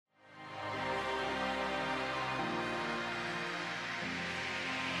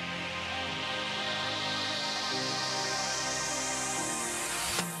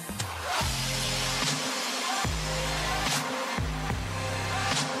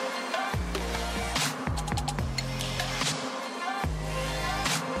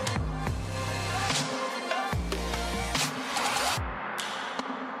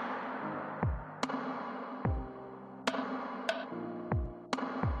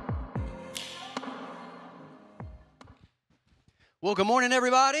Well, good morning,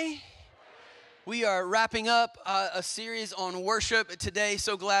 everybody. We are wrapping up a series on worship today.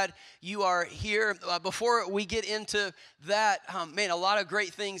 So glad you are here. Before we get into that, a lot of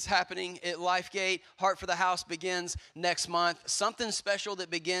great things happening at LifeGate. Heart for the House begins next month. Something special that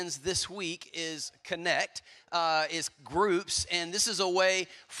begins this week is Connect, is groups. And this is a way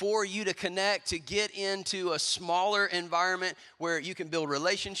for you to connect, to get into a smaller environment where you can build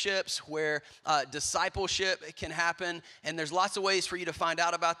relationships, where discipleship can happen. And there's lots of ways for you to find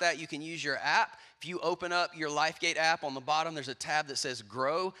out about that. You can use your app. If you open up your LifeGate app, on the bottom there's a tab that says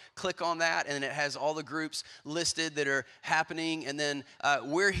Grow. Click on that, and then it has all the groups listed that are happening. And then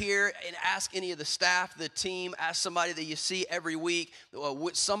we're here, and ask any of the staff, the team, ask somebody that you see every week.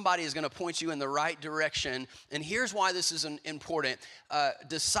 Somebody is going to point you in the right direction. And here's why this is important.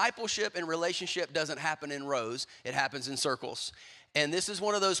 Discipleship and relationship doesn't happen in rows. It happens in circles. And this is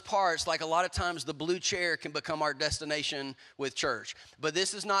one of those parts, like a lot of times the blue chair can become our destination with church. But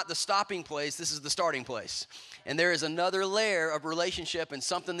this is not the stopping place, this is the starting place. And there is another layer of relationship and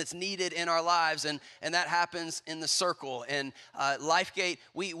something that's needed in our lives, and that happens in the circle. And LifeGate,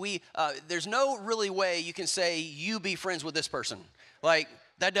 there's no really way you can say, you be friends with this person. Like,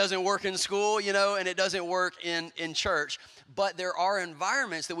 that doesn't work in school, and it doesn't work in church. But there are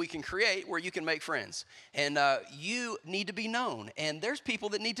environments that we can create where you can make friends. And you need to be known. And there's people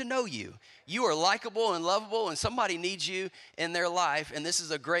that need to know you. You are likable and lovable, and somebody needs you in their life. And this is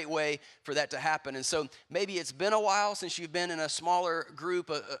a great way for that to happen. And so maybe it's been a while since you've been in a smaller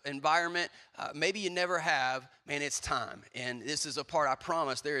group environment. Maybe you never have. Man, it's time. And this is a part, I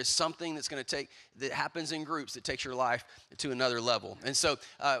promise, there is something that happens in groups that takes your life to another level. And so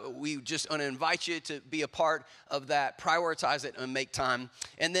we just want to invite you to be a part of that, prioritize it, and make time.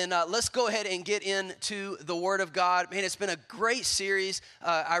 And then let's go ahead and get into the Word of God. Man, it's been a great series.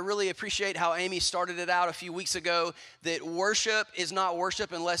 I really appreciate how Amy started it out a few weeks ago, that worship is not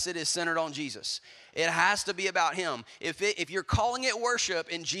worship unless it is centered on Jesus. It has to be about Him. If you're calling it worship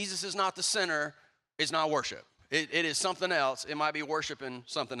and Jesus is not the center, it's not worship. It is something else. It might be worshiping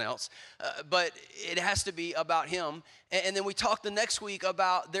something else. But it has to be about Him. And then we talked the next week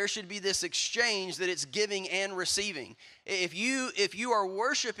about there should be this exchange, that it's giving and receiving. If you are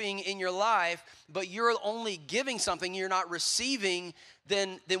worshiping in your life, but you're only giving something, you're not receiving,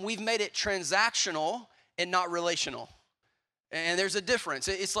 then we've made it transactional and not relational. And there's a difference.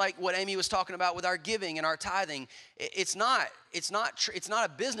 It's like what Amy was talking about with our giving and our tithing. It's not a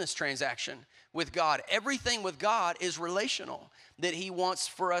business transaction with God. Everything with God is relational, that He wants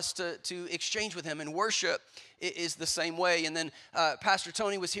for us to exchange with Him. And worship is the same way. And then Pastor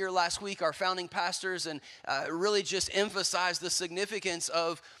Tony was here last week, our founding pastors, and really just emphasized the significance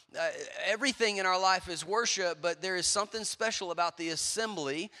of everything in our life is worship, but there is something special about the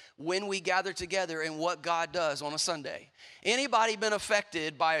assembly when we gather together and what God does on a Sunday. Anybody been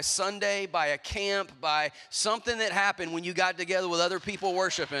affected by a Sunday, by a camp, by something that happened when you got together with other people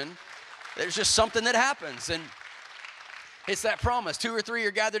worshiping? There's just something that happens, and it's that promise. 2 or 3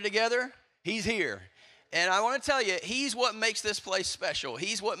 are gathered together, He's here. And I want to tell you, He's what makes this place special.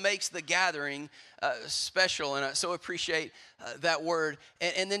 He's what makes the gathering special, and I so appreciate that word.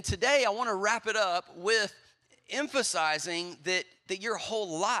 And then today, I want to wrap it up with emphasizing that your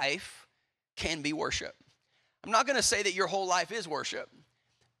whole life can be worship. I'm not going to say that your whole life is worship,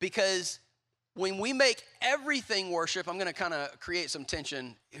 because when we make everything worship, I'm going to kind of create some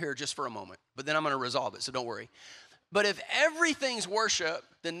tension here just for a moment, but then I'm going to resolve it, so don't worry. But if everything's worship,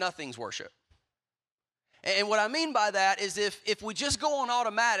 then nothing's worship. And what I mean by that is if we just go on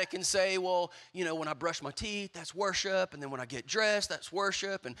automatic and say, well, when I brush my teeth, that's worship, and then when I get dressed, that's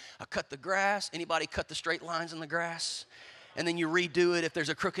worship, and I cut the grass. Anybody cut the straight lines in the grass? And then you redo it if there's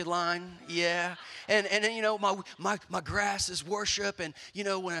a crooked line, yeah. And then my grass is worship, and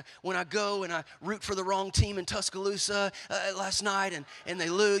when I go and I root for the wrong team in Tuscaloosa last night and they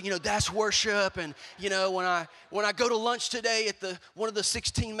lose, that's worship. And when I go to lunch today at one of the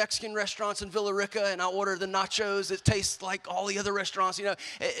 16 Mexican restaurants in Villa Rica and I order the nachos that taste like all the other restaurants,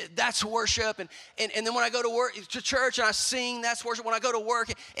 that's worship. And then when I go to church and I sing, that's worship. When I go to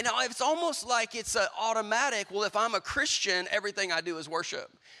work, and it's almost like it's automatic. Well, if I'm a Christian, everything I do is worship.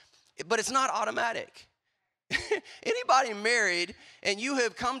 But it's not automatic. Anybody married and you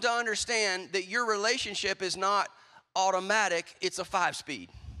have come to understand that your relationship is not automatic, it's a 5-speed.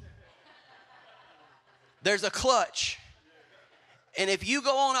 There's a clutch. And if you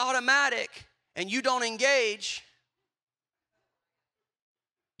go on automatic and you don't engage,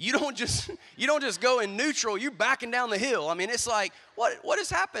 you don't just go in neutral, you're backing down the hill. I mean, it's like, what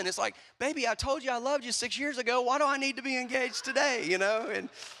has happened? It's like, baby, I told you I loved you 6 years ago. Why do I need to be engaged today,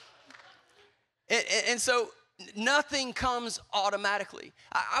 And so Nothing comes automatically.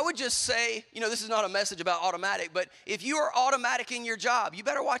 I would just say, this is not a message about automatic, but if you are automatic in your job, you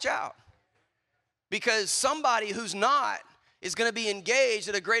better watch out. Because somebody who's not is going to be engaged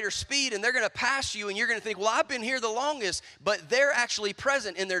at a greater speed, and they're going to pass you, and you're going to think, well, I've been here the longest, but they're actually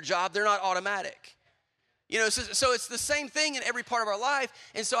present in their job. They're not automatic. So it's the same thing in every part of our life.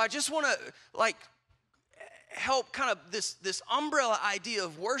 And so I just want to help kind of this umbrella idea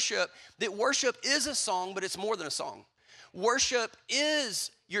of worship, that worship is a song, but it's more than a song. Worship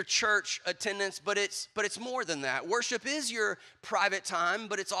is your church attendance, but it's more than that. Worship is your private time,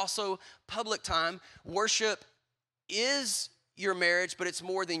 but it's also public time. Worship is your marriage, but it's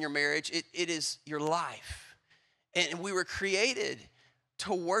more than your marriage. It is your life. And we were created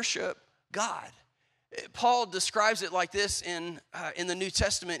to worship God. Paul describes it like this in the New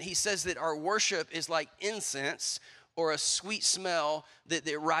Testament. He says that our worship is like incense or a sweet smell that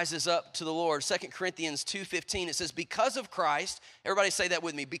rises up to the Lord. 2 Corinthians 2:15, it says, because of Christ, everybody say that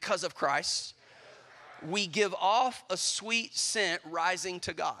with me, because of Christ, we give off a sweet scent rising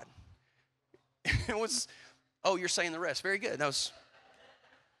to God. It was, you're saying the rest. Very good.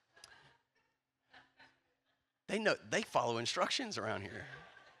 They follow instructions around here.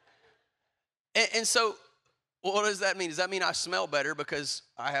 And so, what does that mean? Does that mean I smell better because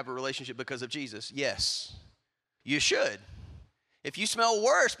I have a relationship because of Jesus? Yes, you should. If you smell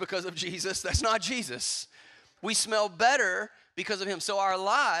worse because of Jesus, that's not Jesus. We smell better because of him. So our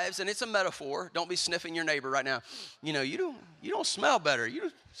lives, and it's a metaphor, don't be sniffing your neighbor right now. You don't smell better. You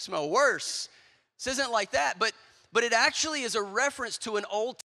smell worse. This isn't like that, but it actually is a reference to an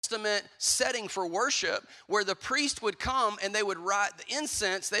Old Testament setting for worship where the priest would come and they would rise the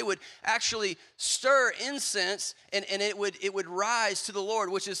incense. They would actually stir incense and it would rise to the Lord,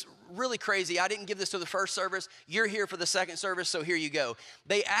 which is really crazy. I didn't give this to the first service. You're here for the second service, so here you go.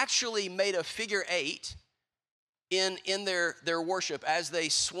 They actually made a figure 8 in their worship as they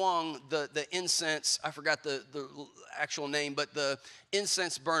swung the incense. I forgot the actual name, but the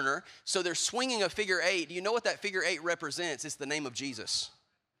incense burner. So they're swinging a figure 8. Do you know what that figure 8 represents? It's the name of Jesus.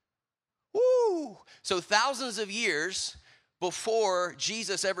 Woo! So thousands of years before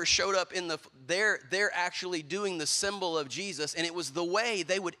Jesus ever showed up they're actually doing the symbol of Jesus, and it was the way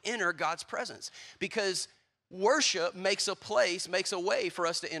they would enter God's presence, because worship makes a way for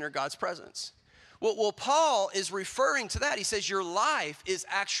us to enter God's presence. Well, Paul is referring to that. He says your life is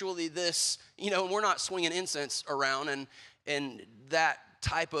actually this, and we're not swinging incense around and that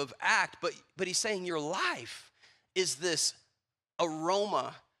type of act, but he's saying your life is this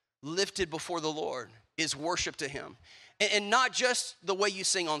aroma lifted before the Lord, is worship to him. And not just the way you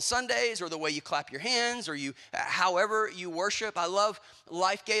sing on Sundays or the way you clap your hands or however you worship. I love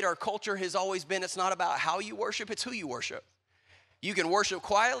LifeGate. Our culture has always been, it's not about how you worship, it's who you worship. You can worship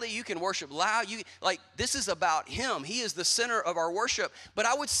quietly, you can worship loud. This is about him. He is the center of our worship. But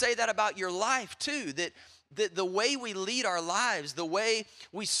I would say that about your life too, that the way we lead our lives, the way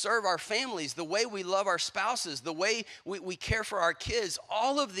we serve our families, the way we love our spouses, the way we care for our kids,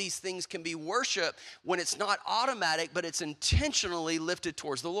 all of these things can be worship when it's not automatic, but it's intentionally lifted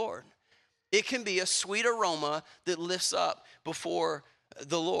towards the Lord. It can be a sweet aroma that lifts up before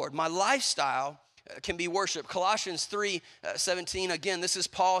the Lord. My lifestyle can be worship. Colossians 3:17, again, this is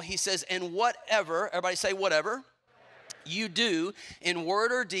Paul. He says, and whatever, everybody say whatever. You do in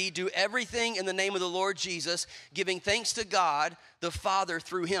word or deed, do everything in the name of the Lord Jesus, giving thanks to God the Father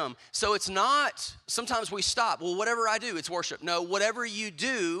through him. So it's not, sometimes we stop. Well, whatever I do, it's worship. No, whatever you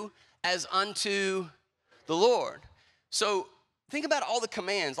do as unto the Lord. So think about all the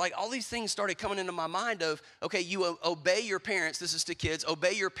commands. All these things started coming into my mind of, okay, you obey your parents. This is to kids.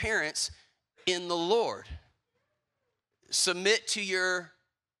 Obey your parents in the Lord. Submit to your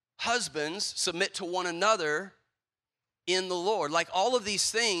husbands. Submit to one another in the Lord. All of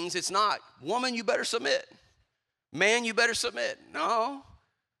these things, it's not, woman, you better submit. Man, you better submit. No,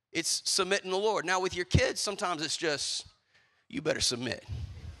 it's submit in the Lord. Now with your kids, sometimes it's just, you better submit.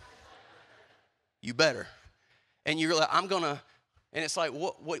 You better. And you're like, I'm gonna, and it's like,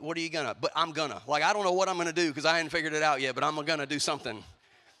 what are you gonna? But I'm gonna. I don't know what I'm gonna do because I hadn't figured it out yet, but I'm gonna do something.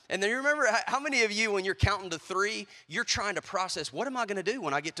 And then you remember how many of you, when you're counting to 3, you're trying to process, what am I gonna do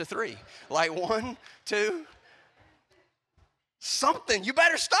when I get to 3? 1, 2, something, you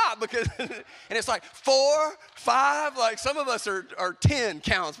better stop because, and it's 4, 5, some of us are 10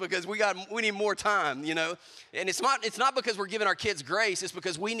 counts because we need more time, and it's not because we're giving our kids grace, it's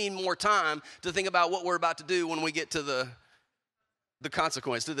because we need more time to think about what we're about to do when we get to the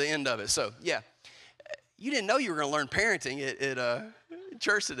consequence, to the end of it. So yeah, you didn't know you were going to learn parenting at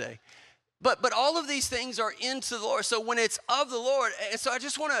church today. But all of these things are into the Lord. So when it's of the Lord, and so I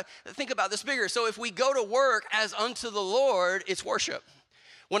just want to think about this bigger. So if we go to work as unto the Lord, it's worship.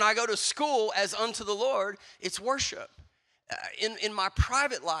 When I go to school as unto the Lord, it's worship. In my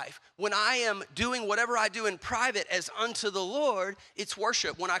private life, when I am doing whatever I do in private as unto the Lord, it's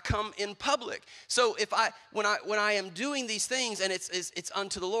worship. When I come in public, so when I am doing these things and it's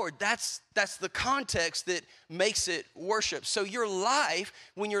unto the Lord, that's the context that makes it worship. So your life,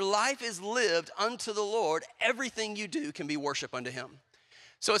 when your life is lived unto the Lord, everything you do can be worship unto Him.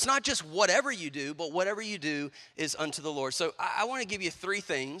 So it's not just whatever you do, but whatever you do is unto the Lord. So I want to give you 3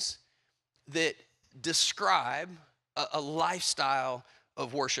 things that describe a lifestyle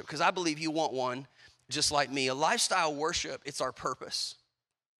of worship, because I believe you want one just like me. A lifestyle worship, it's our purpose.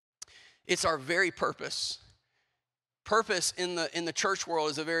 It's our very purpose. Purpose in the church world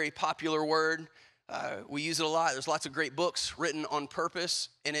is a very popular word. We use it a lot. There's lots of great books written on purpose,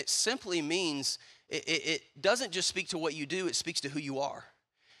 and it simply means it doesn't just speak to what you do, it speaks to who you are.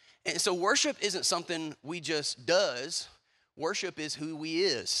 And so worship isn't something we just does. Worship is who we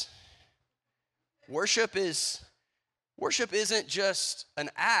is. Worship isn't just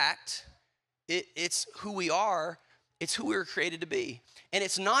an act, it's who we are, it's who we were created to be. And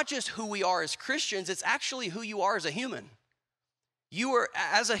it's not just who we are as Christians, it's actually who you are as a human.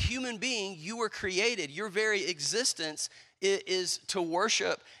 As a human being, you were created. Your very existence is to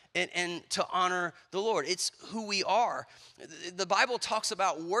worship and to honor the Lord. It's who we are. The Bible talks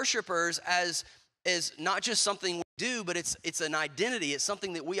about worshipers as not just something we do, but it's an identity. It's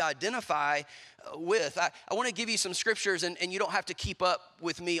something that we identify with. I want to give you some scriptures, and you don't have to keep up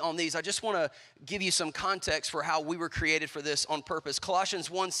with me on these. I just want to give you some context for how we were created for this on purpose. Colossians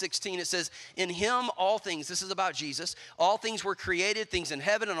 1:16, it says, in Him all things, this is about Jesus, all things were created, things in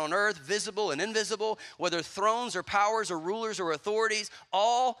heaven and on earth, visible and invisible, whether thrones or powers or rulers or authorities,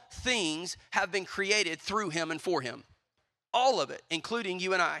 all things have been created through Him and for Him. All of it, including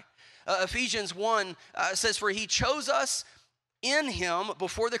you and I. Ephesians 1 says, for He chose us in Him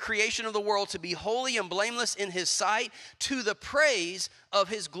before the creation of the world to be holy and blameless in His sight, to the praise of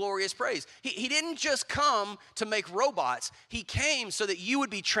His glorious praise. He didn't just come to make robots. He came so that you would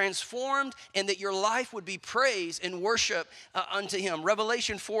be transformed and that your life would be praise and worship unto Him.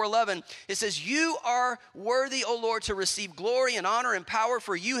 Revelation 4:11, it says, you are worthy, O Lord, to receive glory and honor and power,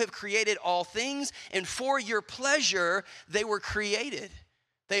 for you have created all things, and for your pleasure they were created.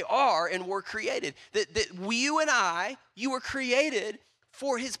 They are and were created. That you and I, you were created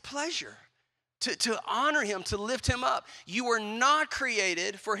for His pleasure, to honor Him, to lift Him up. You were not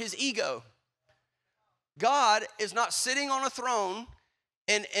created for His ego. God is not sitting on a throne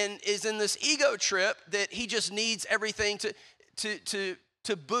and is in this ego trip that He just needs everything to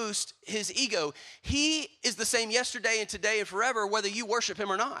boost His ego. He is the same yesterday and today and forever, whether you worship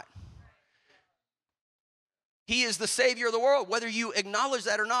Him or not. He is the Savior of the world, whether you acknowledge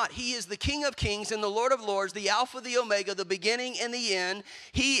that or not. He is the King of kings and the Lord of lords, the Alpha, the Omega, the beginning and the end.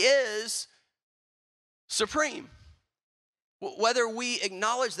 He is supreme, whether we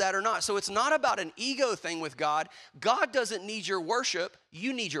acknowledge that or not. So it's not about an ego thing with God. God doesn't need your worship.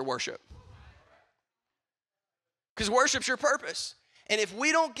 You need your worship. Because worship's your purpose. And if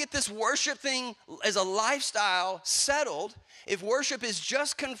we don't get this worship thing as a lifestyle settled, if worship is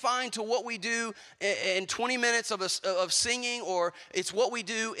just confined to what we do in 20 minutes of singing, or it's what we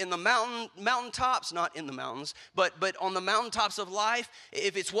do in the mountaintops, not in the mountains, but on the mountaintops of life,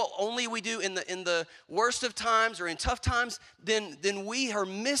 if it's what only we do in the worst of times or in tough times, then we are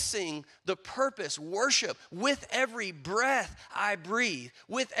missing the purpose. Worship with every breath I breathe,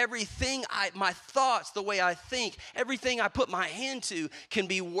 with everything my thoughts, the way I think, everything I put my hand to can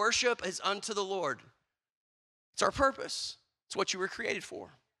be worship as unto the Lord. It's our purpose. It's what you were created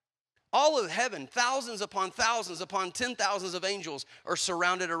for. All of heaven, thousands upon 10,000s of angels are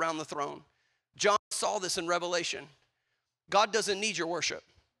surrounded around the throne. John saw this in Revelation. God doesn't need your worship.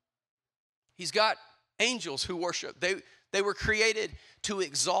 He's got angels who worship. They were created to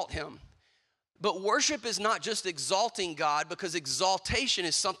exalt Him. But worship is not just exalting God, because exaltation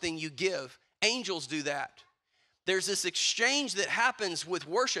is something you give. Angels do that. There's this exchange that happens with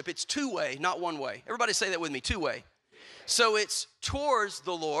worship. It's two-way, not one-way. Everybody say that with me, two-way. So it's towards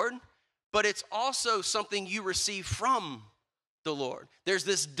the Lord, but it's also something you receive from the Lord. There's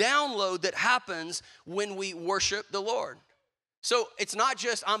this download that happens when we worship the Lord. So it's not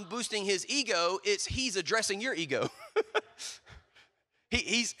just I'm boosting His ego, it's He's addressing your ego.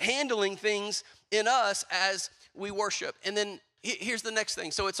 He's handling things in us as we worship. And then here's the next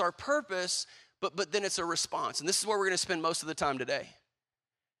thing. So it's our purpose, but then it's a response. And this is where we're going to spend most of the time today.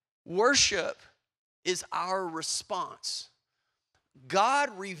 Worship is our response. God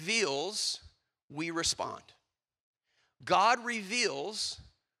reveals, we respond. God reveals,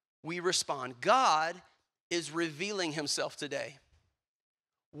 we respond. God is revealing himself today.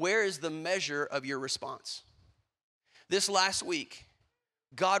 Where is the measure of your response? This last week,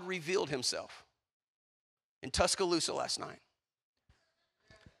 God revealed himself in Tuscaloosa last night.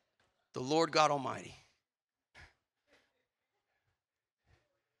 The Lord God Almighty.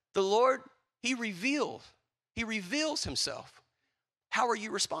 The Lord, he reveals himself. How are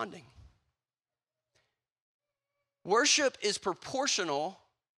you responding? Worship is proportional.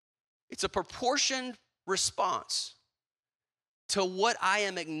 It's a proportioned response to what I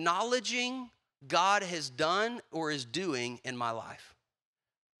am acknowledging God has done or is doing in my life.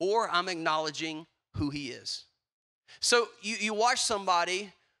 Or I'm acknowledging who he is. So you watch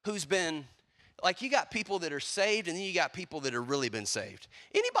somebody who's been, like, you got people that are saved and then you got people that have really been saved.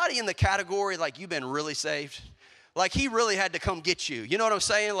 Anybody in the category like you've been really saved? Like he really had to come get you. You know what I'm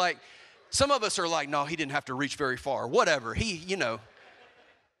saying? Like some of us are like, no, he didn't have to reach very far. Whatever. The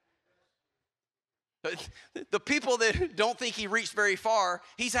people that don't think he reached very far,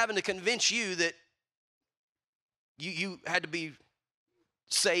 he's having to convince you that you had to be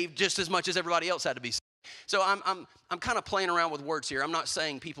saved just as much as everybody else had to be saved. So I'm kind of playing around with words here. I'm not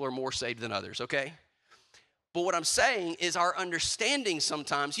saying people are more saved than others, okay? But what I'm saying is our understanding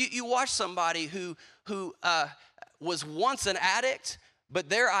sometimes. You watch somebody who was once an addict, but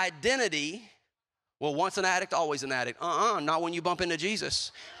their identity, well, once an addict, always an addict. Not when you bump into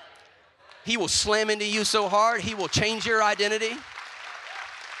Jesus. He will slam into you so hard, he will change your identity.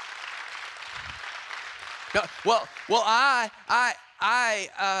 No, well, I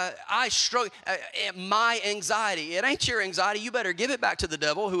struggle. My anxiety. It ain't your anxiety. You better give it back to the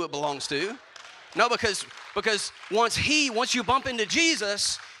devil, who it belongs to. No, because once you bump into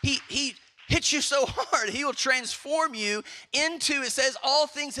Jesus, he hits you so hard, he will transform you into. It says all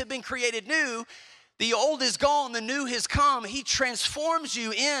things have been created new. The old is gone, the new has come. He transforms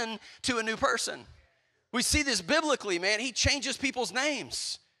you into a new person. We see this biblically, man. He changes people's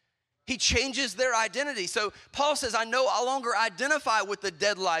names. He changes their identity. So Paul says, I no longer identify with the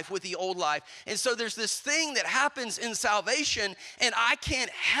dead life, with the old life. And so there's this thing that happens in salvation, and I can't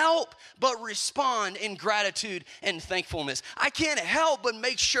help but respond in gratitude and thankfulness. I can't help but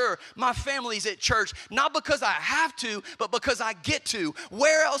make sure my family's at church, not because I have to, but because I get to.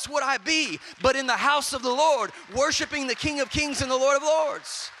 Where else would I be but in the house of the Lord, worshiping the King of Kings and the Lord of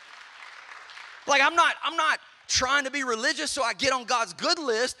Lords? Like I'm not trying to be religious so I get on God's good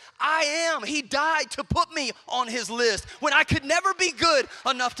list. I am. He died to put me on his list when I could never be good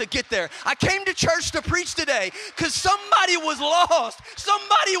enough to get there. I came to church to preach today because somebody was lost.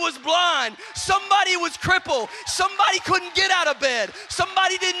 Somebody was blind. Somebody was crippled. Somebody couldn't get out of bed.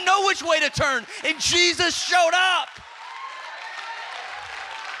 Somebody didn't know which way to turn, and Jesus showed up.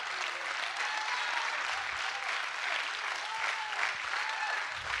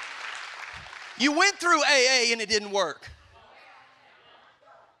 You went through AA and it didn't work.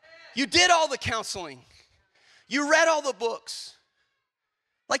 You did all the counseling. You read all the books.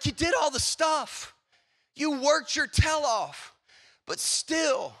 Like you did all the stuff. You worked your tail off. But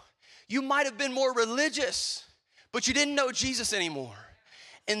still, you might have been more religious, but you didn't know Jesus anymore.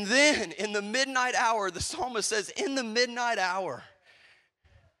 And then in the midnight hour, the psalmist says, in the midnight hour.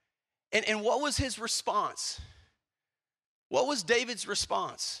 And what was his response? What was David's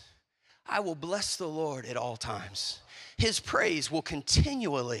response? I will bless the Lord at all times. His praise will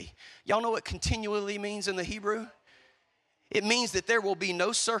continually. Y'all know what continually means in the Hebrew? It means that there will be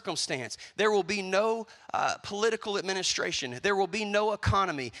no circumstance. There will be no political administration. There will be no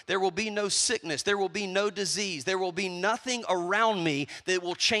economy. There will be no sickness. There will be no disease. There will be nothing around me that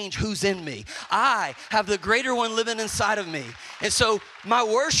will change who's in me. I have the greater one living inside of me. And so my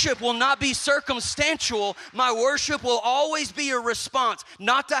worship will not be circumstantial. My worship will always be a response,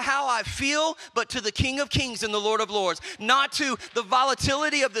 not to how I feel, but to the King of Kings and the Lord of Lords. Not to the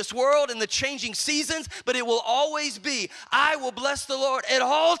volatility of this world and the changing seasons, but it will always be, I will bless the Lord at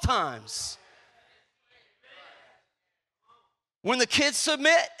all times. When the kids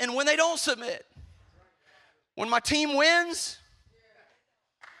submit and when they don't submit. When my team wins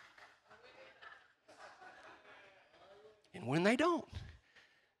and when they don't.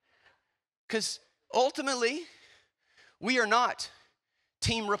 Because ultimately, we are not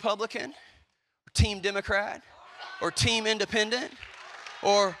Team Republican, or Team Democrat, or Team Independent,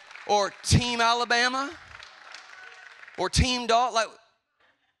 or Team Alabama, or Team Dog. Like,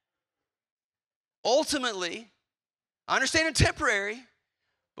 ultimately, I understand it's temporary,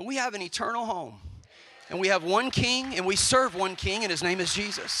 but we have an eternal home. And we have one king, and we serve one king, and his name is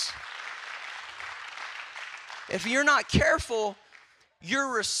Jesus. If you're not careful,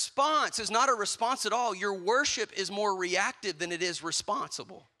 Your response is not a response at all. Your worship is more reactive than it is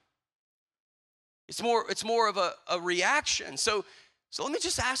responsible. It's more of a reaction. So let me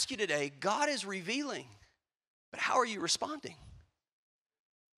just ask you today, God is revealing, but how are you responding?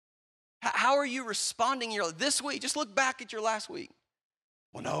 How are you responding this week? Just look back at your last week.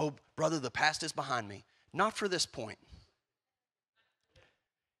 Well, no, brother, the past is behind me. Not for this point.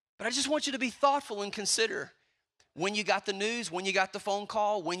 But I just want you to be thoughtful and consider when you got the news, when you got the phone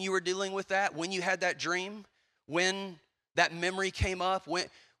call, when you were dealing with that, when you had that dream, when that memory came up,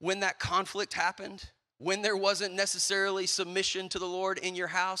 when that conflict happened, when there wasn't necessarily submission to the Lord in your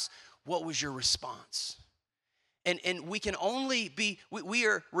house, what was your response? And we can only be, we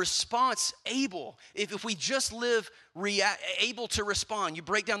are response able. If we just live able to respond, you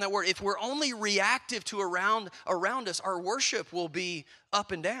break down that word. If we're only reactive to around us, our worship will be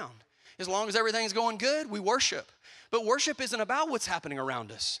up and down. As long as everything's going good, we worship. But worship isn't about what's happening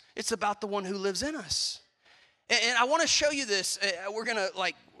around us. It's about the one who lives in us. And I want to show you this. We're going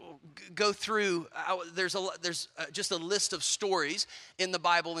to go through, there's just a list of stories in the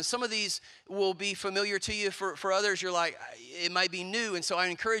Bible, and some of these will be familiar to you. For others, you're like, it might be new, and so I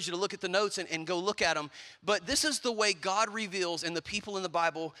encourage you to look at the notes and go look at them. But this is the way God reveals and the people in the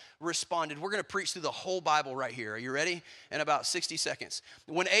Bible responded. We're going to preach through the whole Bible right here. Are you ready? In about 60 seconds.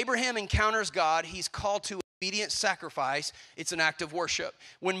 When Abraham encounters God, he's called to obedient sacrifice. It's an act of worship.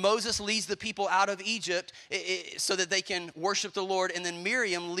 When Moses leads the people out of Egypt so that they can worship the Lord, and then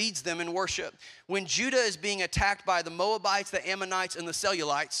Miriam leads them in worship. When Judah is being attacked by the Moabites, the Ammonites, and the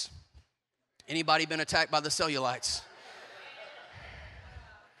Cellulites. Anybody been attacked by the Cellulites?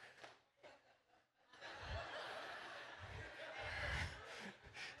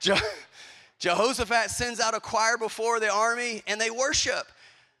 Jehoshaphat sends out a choir before the army, and they worship.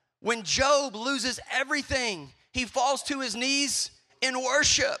 When Job loses everything, he falls to his knees in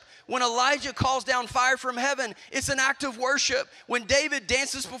worship. When Elijah calls down fire from heaven, it's an act of worship. When David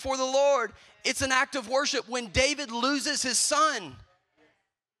dances before the Lord, it's an act of worship. When David loses his son,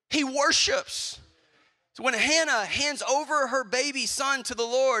 he worships. So when Hannah hands over her baby son to the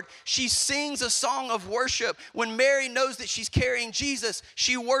Lord, she sings a song of worship. When Mary knows that she's carrying Jesus,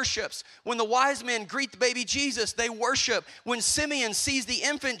 she worships. When the wise men greet the baby Jesus, they worship. When Simeon sees the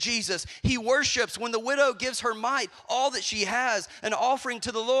infant Jesus, he worships. When the widow gives her mite, all that she has, an offering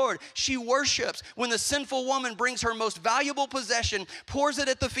to the Lord, she worships. When the sinful woman brings her most valuable possession, pours it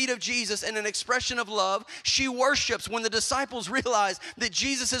at the feet of Jesus in an expression of love, she worships. When the disciples realize that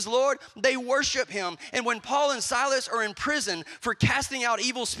Jesus is Lord, they worship him. And when Paul and Silas are in prison for casting out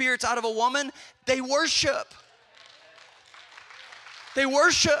evil spirits out of a woman, they worship. They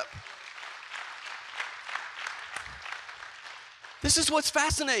worship. This is what's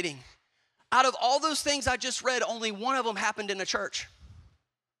fascinating. Out of all those things I just read, only one of them happened in a church.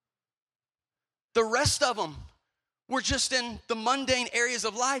 The rest of them were just in the mundane areas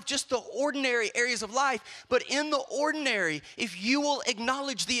of life, just the ordinary areas of life. But in the ordinary, if you will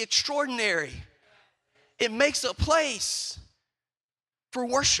acknowledge the extraordinary, it makes a place for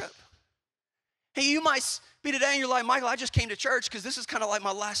worship. Hey, you might be today and you're like, Michael, I just came to church because this is kind of like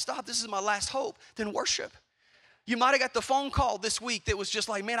my last stop. This is my last hope. Then worship. You might have got the phone call this week that was just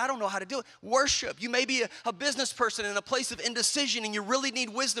like, man, I don't know how to do it. Worship. You may be a business person in a place of indecision and you really need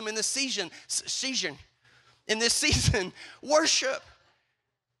wisdom in this season. In this season, worship.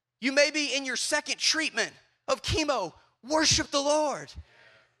 You may be in your second treatment of chemo. Worship the Lord.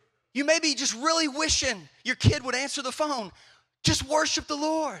 You may be just really wishing your kid would answer the phone. Just worship the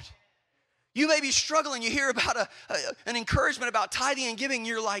Lord. You may be struggling. You hear about an encouragement about tithing and giving.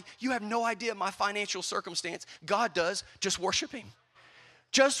 You're like, you have no idea my financial circumstance. God does. Just worship him.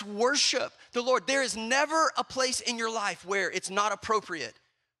 Just worship the Lord. There is never a place in your life where it's not appropriate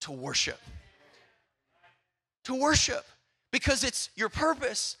to worship. To worship. Because it's your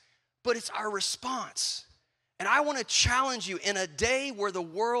purpose, but it's our response. And I want to challenge you in a day where the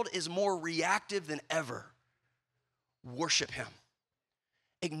world is more reactive than ever, worship him.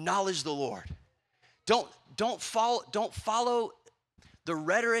 Acknowledge the Lord. Don't follow the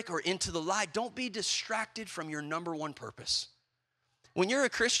rhetoric or into the lie. Don't be distracted from your number one purpose. When you're a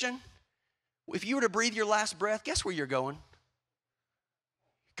Christian, if you were to breathe your last breath, guess where you're going?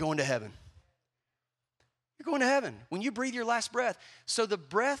 Going to heaven. You're going to heaven when you breathe your last breath. So the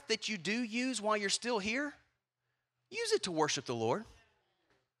breath that you do use while you're still here, use it to worship the Lord.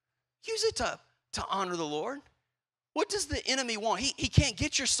 Use it to honor the Lord. What does the enemy want? He can't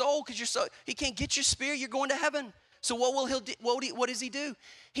get your soul because he can't get your spirit. You're going to heaven. So what does he do?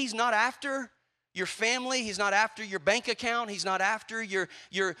 He's not after your family. He's not after your bank account. He's not after your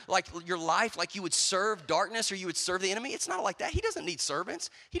life, like you would serve darkness or you would serve the enemy. It's not like that. He doesn't need servants.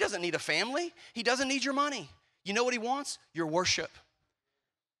 He doesn't need a family. He doesn't need your money. You know what he wants? Your worship.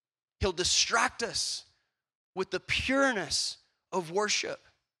 He'll distract us with the pureness of worship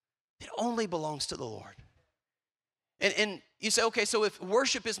that only belongs to the Lord. And you say, okay, so if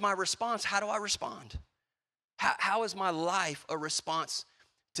worship is my response, how do I respond? How is my life a response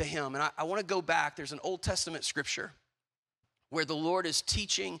to him? And I want to go back. There's an Old Testament scripture where the Lord is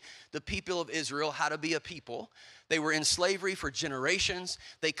teaching the people of Israel how to be a people. They were in slavery for generations.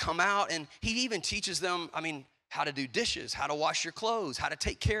 They come out, and he even teaches them, how to do dishes, how to wash your clothes, how to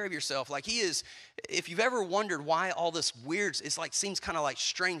take care of yourself. Like he is, if you've ever wondered why all this weird, seems kind of like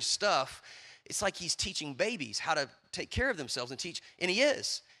strange stuff, it's like he's teaching babies how to take care of themselves and teach, and he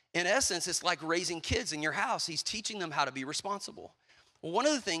is. In essence, it's like raising kids in your house. He's teaching them how to be responsible. Well, one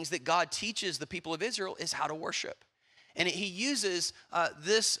of the things that God teaches the people of Israel is how to worship. And he uses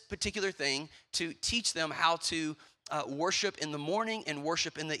this particular thing to teach them how to worship in the morning and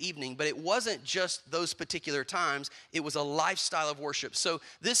worship in the evening. But it wasn't just those particular times. It was a lifestyle of worship. So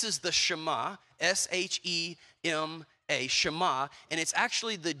this is the Shema, S-H-E-M-A, Shema, and it's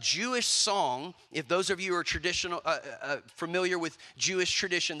actually the Jewish song. If those of you are familiar with Jewish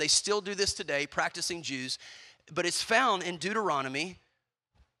tradition, they still do this today, practicing Jews. But it's found in Deuteronomy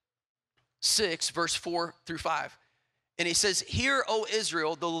 6, verse 4 through 5. And he says, "Hear, O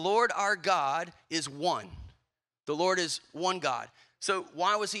Israel, the Lord our God is one." The Lord is one God. So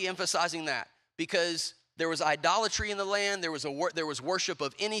why was he emphasizing that? Because there was idolatry in the land. There was worship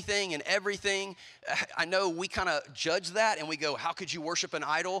of anything and everything. I know we kind of judge that and we go, how could you worship an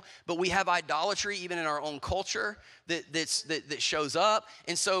idol? But we have idolatry even in our own culture that shows up.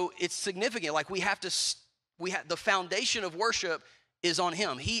 And so it's significant. Like we have the foundation of worship is on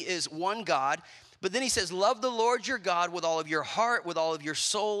him. He is one God. But then he says, love the Lord your God with all of your heart, with all of your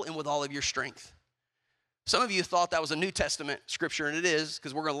soul, and with all of your strength. Some of you thought that was a New Testament scripture, and it is,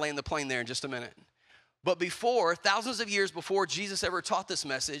 because we're going to land the plane there in just a minute. But before, thousands of years before Jesus ever taught this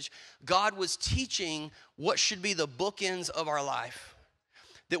message, God was teaching what should be the bookends of our life.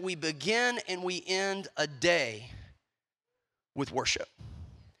 That we begin and we end a day with worship.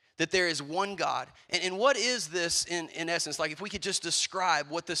 That there is one God. And what is this in essence? Like if we could just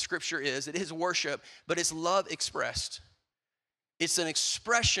describe what the scripture is, it is worship, but it's love expressed. It's an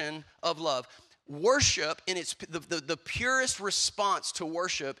expression of love. Worship, in its the purest response to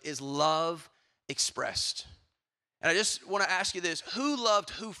worship is love expressed. And I just want to ask you this, who loved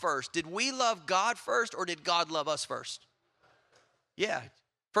who first? Did we love God first or did God love us first? Yeah.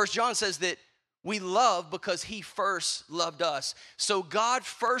 1 John says that we love because he first loved us. So God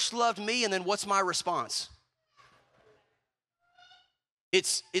first loved me, and then what's my response?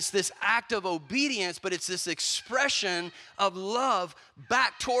 It's this act of obedience, but it's this expression of love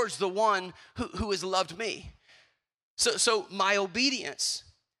back towards the one who has loved me. So my obedience,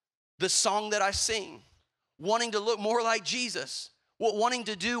 the song that I sing, wanting to look more like Jesus, wanting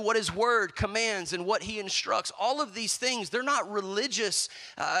to do what his word commands and what he instructs, all of these things, they're not religious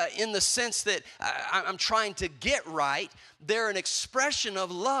in the sense that I'm trying to get right. They're an expression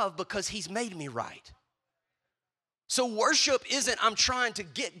of love because he's made me right. So worship isn't I'm trying to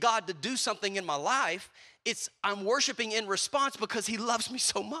get God to do something in my life. It's I'm worshiping in response because he loves me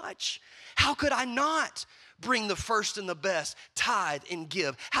so much. How could I not bring the first and the best, tithe and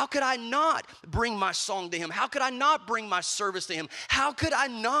give? How could I not bring my song to him? How could I not bring my service to him? How could I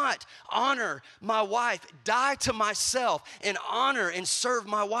not honor my wife, die to myself and honor and serve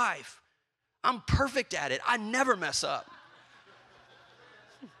my wife? I'm perfect at it. I never mess up.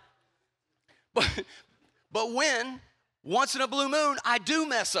 But when, once in a blue moon, I do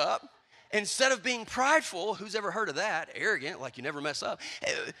mess up, instead of being prideful, who's ever heard of that? Arrogant, like you never mess up.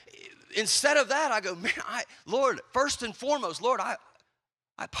 Instead of that, I go, man, Lord, first and foremost, Lord, I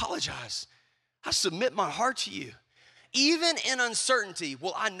apologize. I submit my heart to you. Even in uncertainty,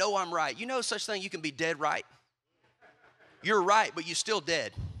 well, I know I'm right. You know such thing, you can be dead right. You're right, but you're still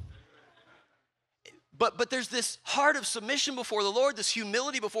dead. But there's this heart of submission before the Lord, this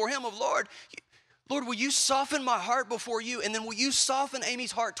humility before him of, Lord, will you soften my heart before you? And then will you soften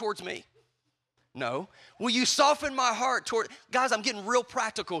Amy's heart towards me? No. Will you soften my heart toward, guys, I'm getting real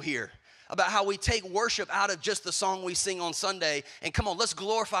practical here about how we take worship out of just the song we sing on Sunday. And come on, let's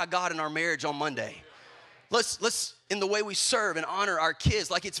glorify God in our marriage on Monday. Let's in the way we serve and honor our kids.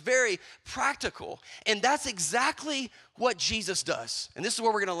 Like it's very practical. And that's exactly what Jesus does. And this is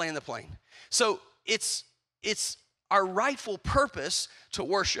where we're going to land the plane. So it's our rightful purpose to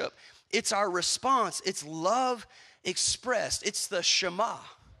worship. It's our response. It's love expressed. It's the Shema.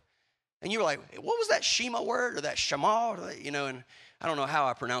 And you were like, what was that Shema word or that Shema? You know, and I don't know how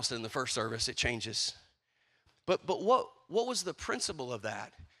I pronounced it in the first service. It changes. But what was the principle of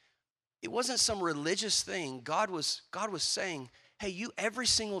that? It wasn't some religious thing. God was saying, hey, you every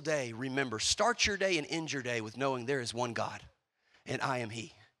single day, remember, start your day and end your day with knowing there is one God, and I am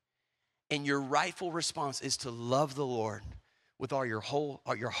He. And your rightful response is to love the Lord with all your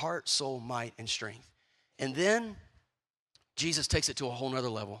heart, soul, might, and strength. And then Jesus takes it to a whole nother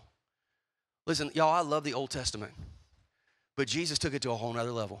level. Listen, y'all, I love the Old Testament, but Jesus took it to a whole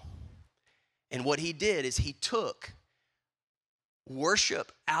nother level. And what he did is he took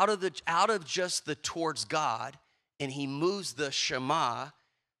worship out of just the towards God, and he moves the Shema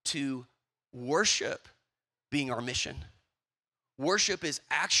to worship being our mission. Worship is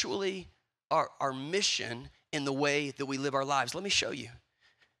actually our mission in the way that we live our lives. Let me show you.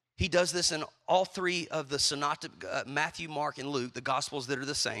 He does this in all three of the synoptic, Matthew, Mark, and Luke, the Gospels that are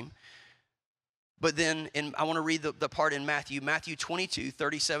the same. But then, I want to read the part in Matthew 22,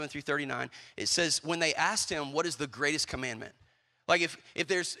 37 through 39. It says, when they asked him, what is the greatest commandment? Like if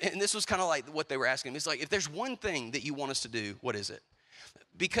there's, and this was kind of like what they were asking him. It's like, if there's one thing that you want us to do, what is it?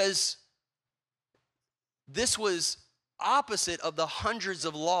 Because this was opposite of the hundreds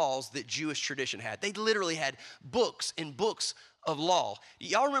of laws that Jewish tradition had. They literally had books and books of law.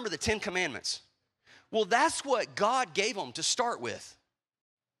 Y'all remember the 10 Commandments? Well, that's what God gave them to start with.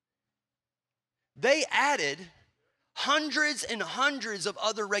 They added hundreds and hundreds of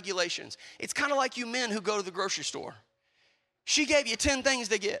other regulations. It's kind of like you men who go to the grocery store. She gave you 10 things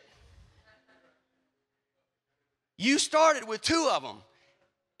to get. You started with 2 of them,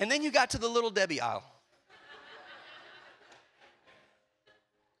 and then you got to the Little Debbie aisle.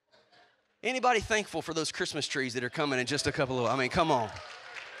 Anybody thankful for those Christmas trees that are coming in just a couple of, I mean, come on.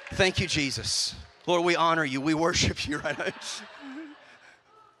 Thank you, Jesus. Lord, we honor you. We worship you right now.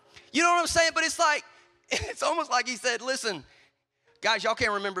 You know what I'm saying? But it's almost like he said, listen, guys, y'all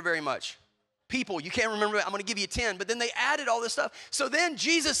can't remember very much. People, you can't remember, I'm going to give you 10. But then they added all this stuff. So then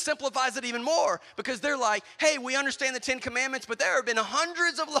Jesus simplifies it even more because they're like, hey, we understand the 10 Commandments, but there have been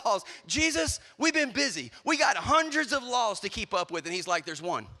hundreds of laws. Jesus, we've been busy. We got hundreds of laws to keep up with. And he's like, there's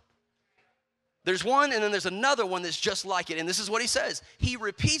one. There's one, and then there's another one that's just like it. And this is what he says. He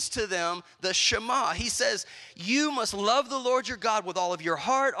repeats to them the Shema. He says, you must love the Lord your God with all of your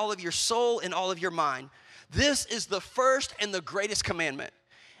heart, all of your soul, and all of your mind. This is the first and the greatest commandment.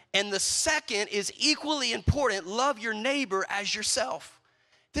 And the second is equally important. Love your neighbor as yourself.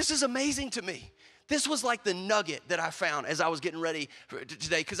 This is amazing to me. This was like the nugget that I found as I was getting ready for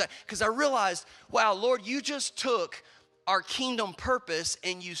today. Because I realized, wow, Lord, you just took our kingdom purpose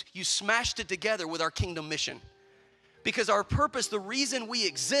and you smashed it together with our kingdom mission. Because our purpose, the reason we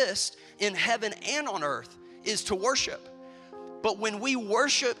exist in heaven and on earth is to worship. But when we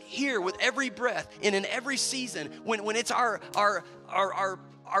worship here with every breath and in every season, when it's our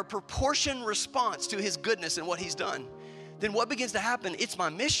proportion response to his goodness and what he's done, then what begins to happen? It's my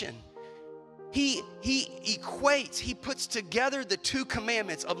mission. He puts together the 2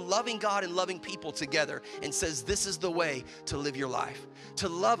 commandments of loving God and loving people together and says, this is the way to live your life, to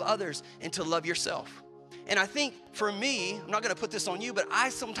love others and to love yourself. And I think for me, I'm not going to put this on you, but I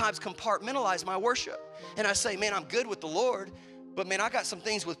sometimes compartmentalize my worship. And I say, man, I'm good with the Lord, but man, I got some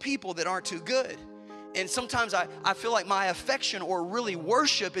things with people that aren't too good. And sometimes I feel like my affection or really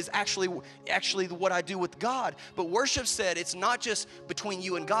worship is actually what I do with God. But worship said it's not just between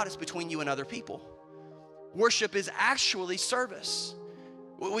you and God, it's between you and other people. Worship is actually service.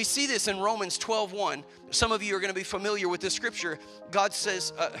 We see this in Romans 12:1. Some of you are going to be familiar with this scripture. God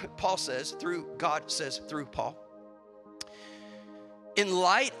says through Paul, in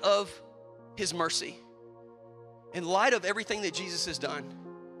light of his mercy, in light of everything that Jesus has done,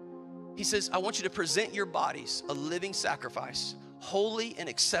 he says, I want you to present your bodies a living sacrifice, holy and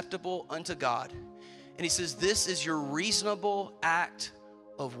acceptable unto God. And he says, this is your reasonable act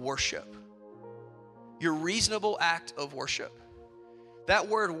of worship. Your reasonable act of worship. That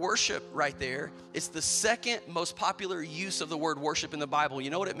word worship right there, it's the second most popular use of the word worship in the Bible. You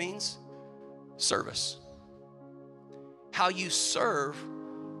know what it means? Service. How you serve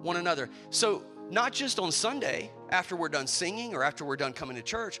one another. So not just on Sunday after we're done singing or after we're done coming to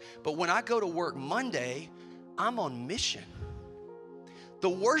church, but when I go to work Monday, I'm on mission. The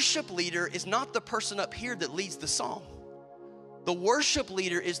worship leader is not the person up here that leads the song. The worship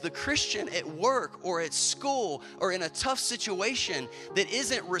leader is the Christian at work or at school or in a tough situation that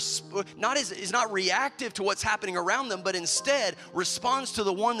is not reactive to what's happening around them, but instead responds to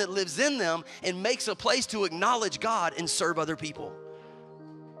the one that lives in them and makes a place to acknowledge God and serve other people.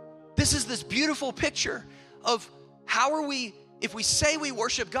 This is this beautiful picture of how are we If we say we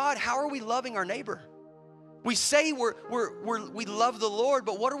worship God, how are we loving our neighbor? We say we love the Lord,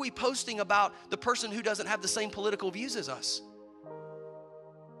 but what are we posting about the person who doesn't have the same political views as us?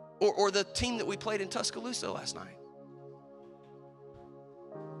 Or the team that we played in Tuscaloosa last night?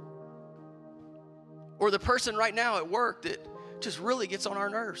 Or the person right now at work that just really gets on our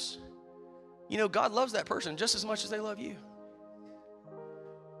nerves. You know, God loves that person just as much as they love you.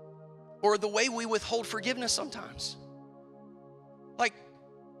 Or the way we withhold forgiveness sometimes. Like,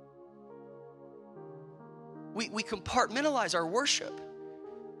 we compartmentalize our worship.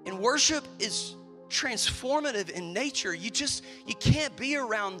 And worship is transformative in nature. You can't be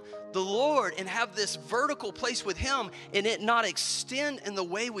around the Lord and have this vertical place with Him and it not extend in the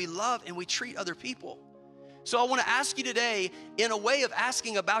way we love and we treat other people. So I want to ask you today, in a way of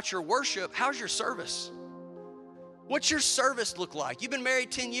asking about your worship, how's your service? What's your service look like? You've been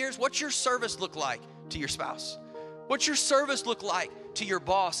married 10 years. What's your service look like to your spouse? What's your service look like to your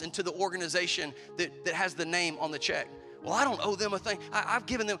boss and to the organization that has the name on the check? Well, I don't owe them a thing. I've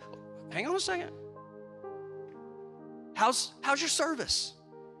given them. Hang on a second. How's your service?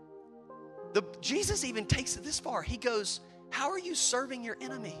 Jesus even takes it this far. He goes, how are you serving your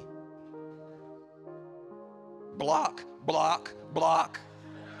enemy? Block, block, block,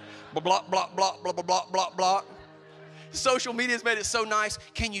 block, block, block, block, block, block, block. Social media has made it so nice.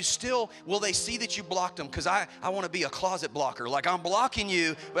 Will they see that you blocked them? Because I want to be a closet blocker. Like, I'm blocking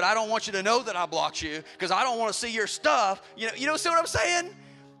you, but I don't want you to know that I blocked you because I don't want to see your stuff. You know, see what I'm saying?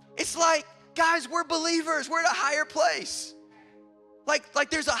 It's like, guys, we're believers. We're in a higher place. Like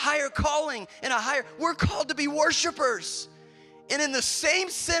there's a higher calling and we're called to be worshipers. And in the same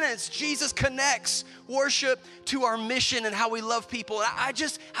sentence, Jesus connects worship to our mission and how we love people. And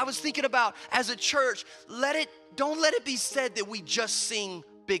I was thinking about, as a church, don't let it be said that we just sing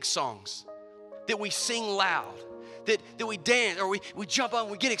big songs, that we sing loud, that we dance or we jump on,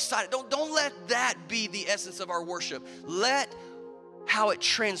 we get excited. Don't let that be the essence of our worship. Let how it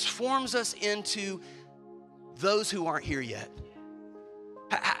transforms us into those who aren't here yet.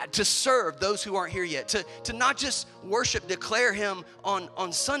 To serve those who aren't here yet, to not just worship, declare Him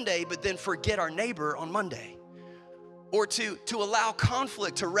on Sunday, but then forget our neighbor on Monday. Or to allow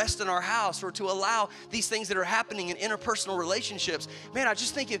conflict to rest in our house, or to allow these things that are happening in interpersonal relationships. Man, I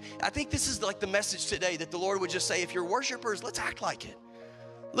think this is like the message today, that the Lord would just say, if you're worshipers, let's act like it.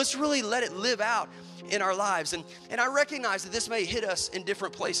 Let's really let it live out in our lives. And I recognize that this may hit us in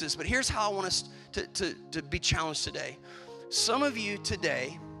different places, but here's how I want us to be challenged today. Some of you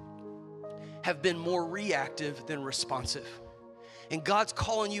today have been more reactive than responsive. And God's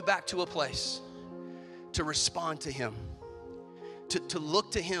calling you back to a place to respond to Him, to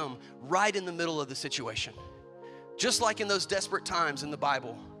look to Him right in the middle of the situation. Just like in those desperate times in the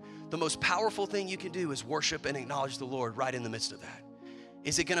Bible, the most powerful thing you can do is worship and acknowledge the Lord right in the midst of that.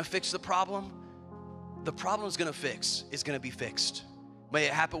 Is it gonna fix the problem? The problem is gonna be fixed. May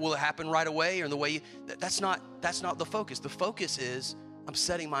it happen, will it happen right away or in the way that's not the focus. The focus is, I'm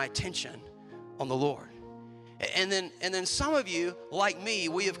setting my attention on the Lord. And then some of you, like me,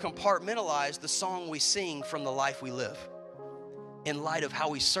 we have compartmentalized the song we sing from the life we live in light of how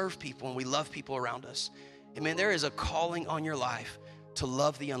we serve people and we love people around us. And man, there is a calling on your life to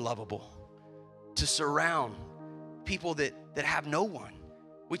love the unlovable, to surround people that have no one.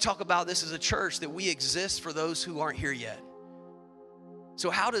 We talk about this as a church, that we exist for those who aren't here yet. So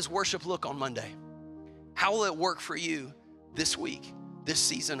how does worship look on Monday? How will it work for you this week, this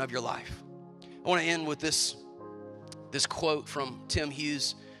season of your life? I want to end with this quote from Tim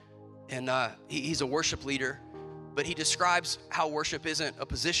Hughes, and he's a worship leader, but he describes how worship isn't a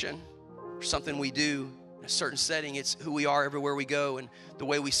position or something we do in a certain setting. It's who we are everywhere we go and the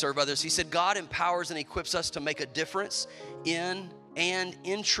way we serve others. He said, God empowers and equips us to make a difference in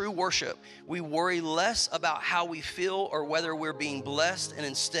true worship. We worry less about how we feel or whether we're being blessed, and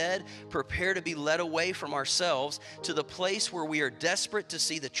instead prepare to be led away from ourselves to the place where we are desperate to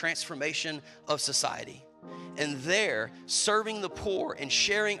see the transformation of society. And there, serving the poor and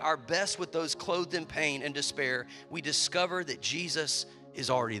sharing our best with those clothed in pain and despair, we discover that Jesus is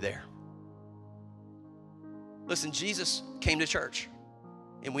already there. Listen, Jesus came to church,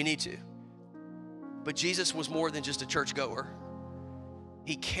 and we need to. But Jesus was more than just a church goer.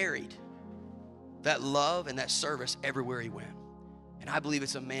 He carried that love and that service everywhere He went. And I believe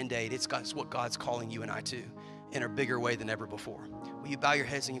it's a mandate. It's what God's calling you and I to in a bigger way than ever before. Will you bow your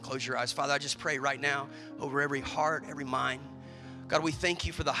heads and you close your eyes? Father, I just pray right now over every heart, every mind. God, we thank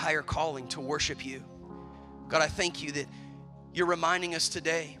You for the higher calling to worship You. God, I thank You that You're reminding us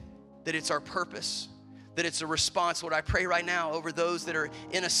today that it's our purpose, that it's a response. Lord, I pray right now over those that are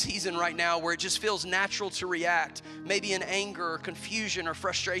in a season right now where it just feels natural to react, maybe in anger or confusion or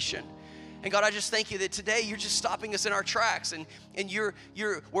frustration. And God, I just thank you that today you're just stopping us in our tracks, and you're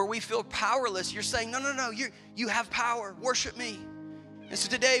where we feel powerless, you're saying, no, you have power, worship me. And so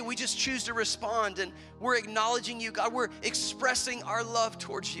today we just choose to respond, and we're acknowledging you, God. We're expressing our love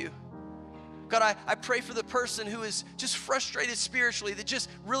towards you. God, I pray for the person who is just frustrated spiritually, that just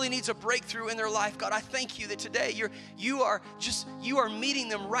really needs a breakthrough in their life. God, I thank you that today you are meeting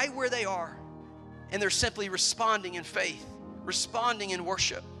them right where they are, and they're simply responding in faith, responding in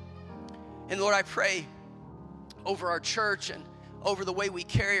worship. And Lord, I pray over our church and over the way we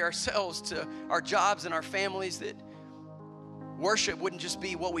carry ourselves to our jobs and our families, that worship wouldn't just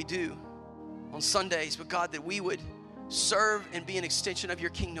be what we do on Sundays, but God, that we would serve and be an extension of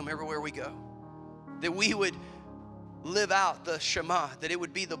your kingdom everywhere we go. That we would live out the Shema, that it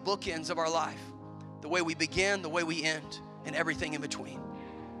would be the bookends of our life, the way we begin, the way we end, and everything in between.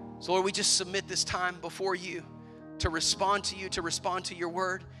 So Lord, we just submit this time before you to respond to you, to respond to your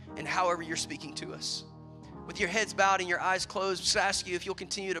word, and however you're speaking to us. With your heads bowed and your eyes closed, just ask you if you'll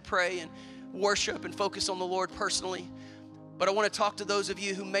continue to pray and worship and focus on the Lord personally. But I want to talk to those of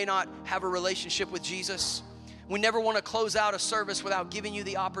you who may not have a relationship with Jesus. We never want to close out a service without giving you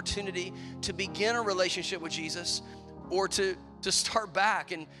the opportunity to begin a relationship with Jesus, or to start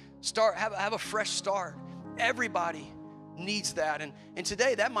back and have a fresh start. Everybody needs that. And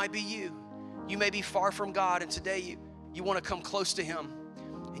today that might be you. You may be far from God, and today you want to come close to him.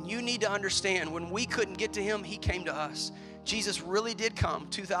 And you need to understand, when we couldn't get to him, he came to us. Jesus really did come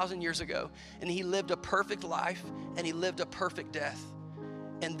 2,000 years ago, and he lived a perfect life, and he lived a perfect death.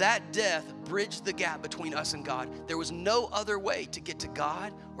 And that death bridged the gap between us and God. There was no other way to get to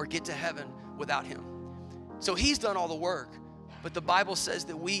God or get to heaven without him. So he's done all the work, but the Bible says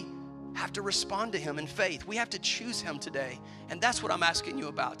that we have to respond to him in faith. We have to choose him today. And that's what I'm asking you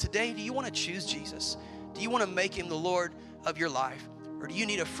about. Today, do you want to choose Jesus? Do you want to make him the Lord of your life? Or do you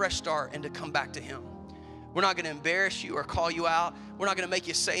need a fresh start and to come back to him? We're not going to embarrass you or call you out. We're not going to make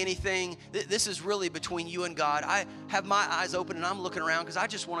you say anything. This is really between you and God. I have my eyes open and I'm looking around because I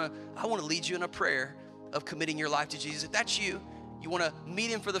want to lead you in a prayer of committing your life to Jesus. If that's you, you want to meet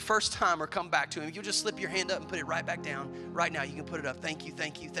him for the first time or come back to him, you'll just slip your hand up and put it right back down. Right now, you can put it up. Thank you,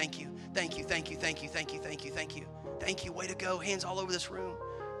 thank you, thank you, thank you, thank you, thank you, thank you, thank you, thank you, thank you. Way to go. Hands all over this room.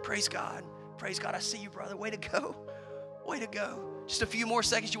 Praise God. Praise God. I see you, brother. Way to go. Way to go. Just a few more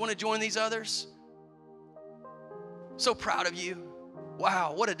seconds. You want to join these others? So proud of you.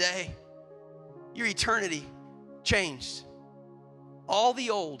 Wow, what a day. Your eternity changed. All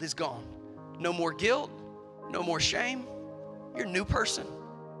the old is gone. No more guilt, no more shame. You're a new person.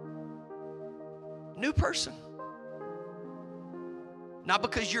 New person. Not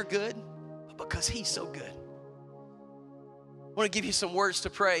because you're good, but because he's so good. I want to give you some words to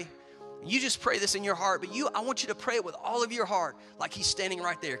pray. You just pray this in your heart, but I want you to pray it with all of your heart, like he's standing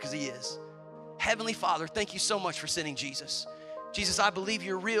right there, because he is. Heavenly Father, thank you so much for sending Jesus. Jesus, I believe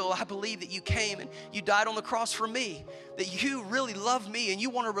you're real. I believe that you came and you died on the cross for me, that you really love me and you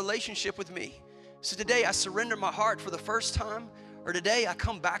want a relationship with me. So today I surrender my heart for the first time, or today I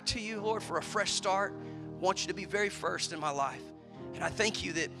come back to you, Lord, for a fresh start. I want you to be very first in my life. And I thank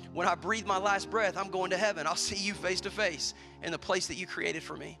you that when I breathe my last breath, I'm going to heaven. I'll see you face to face in the place that you created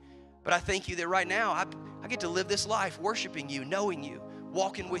for me. But I thank you that right now I get to live this life worshiping you, knowing you,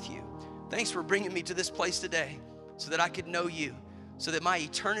 walking with you. Thanks for bringing me to this place today so that I could know you, so that my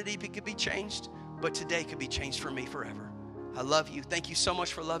eternity could be changed, but today could be changed for me forever. I love you. Thank you so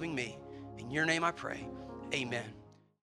much for loving me. In your name I pray. Amen.